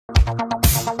Three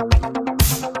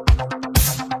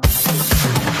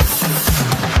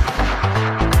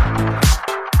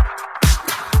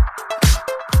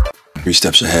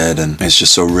steps ahead, and it's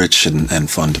just so rich and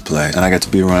fun to play. And I got to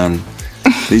be around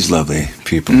these lovely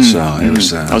people, so it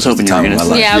was. I was hoping you were going to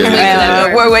say.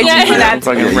 Yeah, we're waiting for that.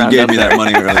 You gave me that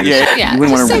money earlier. Yeah, you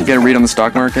wouldn't want to get a read on the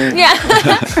stock market? Yeah.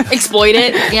 Exploit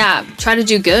it. Yeah. Try to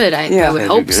do good. I would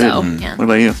hope so. Yeah. What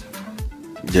about you?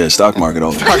 Yeah, stock market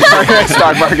all the time.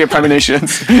 Stock market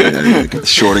premonitions.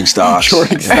 Shorting stocks.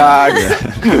 Shorting stocks.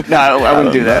 No, I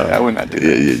wouldn't do that. I would not do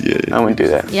that. I wouldn't do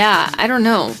that. Yeah, I don't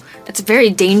know. It's a very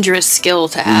dangerous skill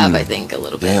to have, I think, a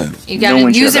little bit. Yeah. You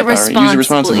gotta use it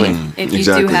responsibly. If you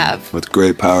do have. With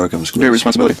great power comes great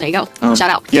responsibility. There you go. Shout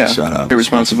out. Yeah. Shout out. Great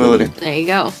responsibility. There you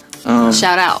go.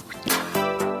 Shout out.